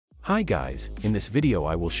Hi guys, in this video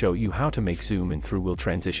I will show you how to make zoom in through wheel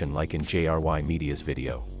transition like in Jry Media's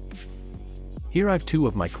video. Here I've two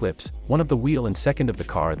of my clips, one of the wheel and second of the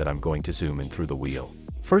car that I'm going to zoom in through the wheel.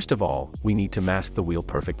 First of all, we need to mask the wheel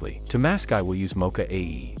perfectly. To mask I will use Mocha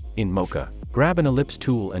AE. In Mocha, grab an ellipse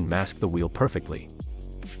tool and mask the wheel perfectly.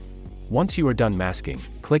 Once you are done masking,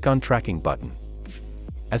 click on Tracking button.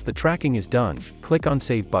 As the tracking is done, click on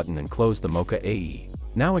Save button and close the Mocha AE.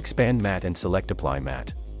 Now expand matte and select Apply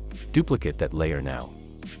matte. Duplicate that layer now.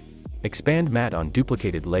 Expand matte on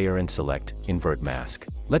duplicated layer and select Invert Mask.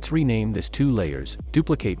 Let's rename this two layers.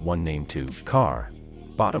 Duplicate one, name to Car.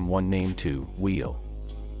 Bottom one, name to Wheel.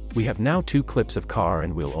 We have now two clips of car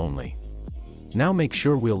and wheel only. Now make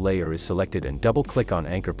sure wheel layer is selected and double-click on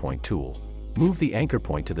Anchor Point tool. Move the anchor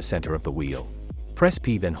point to the center of the wheel. Press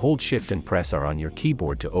P, then hold Shift and press R on your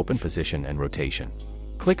keyboard to open position and rotation.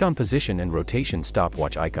 Click on position and rotation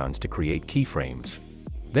stopwatch icons to create keyframes.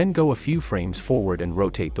 Then go a few frames forward and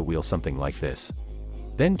rotate the wheel something like this.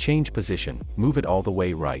 Then change position, move it all the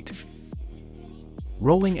way right.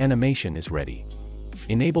 Rolling animation is ready.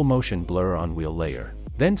 Enable motion blur on wheel layer.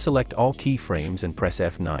 Then select all keyframes and press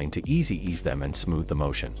F9 to ease them and smooth the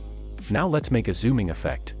motion. Now let's make a zooming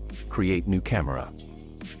effect. Create new camera.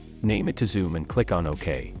 Name it to zoom and click on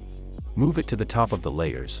OK. Move it to the top of the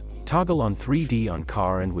layers. Toggle on 3D on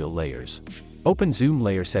car and wheel layers. Open zoom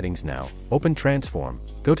layer settings now. Open transform.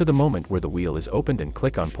 Go to the moment where the wheel is opened and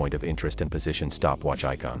click on point of interest and position stopwatch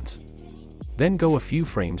icons. Then go a few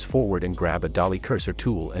frames forward and grab a dolly cursor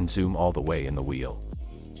tool and zoom all the way in the wheel.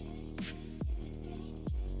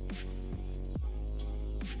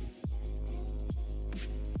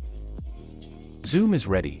 Zoom is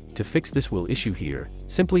ready. To fix this wheel issue here,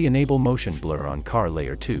 simply enable motion blur on car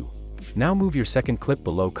layer 2. Now move your second clip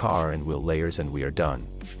below car and wheel layers and we are done.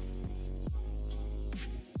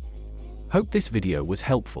 Hope this video was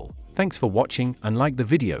helpful. Thanks for watching and like the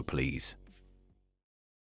video please.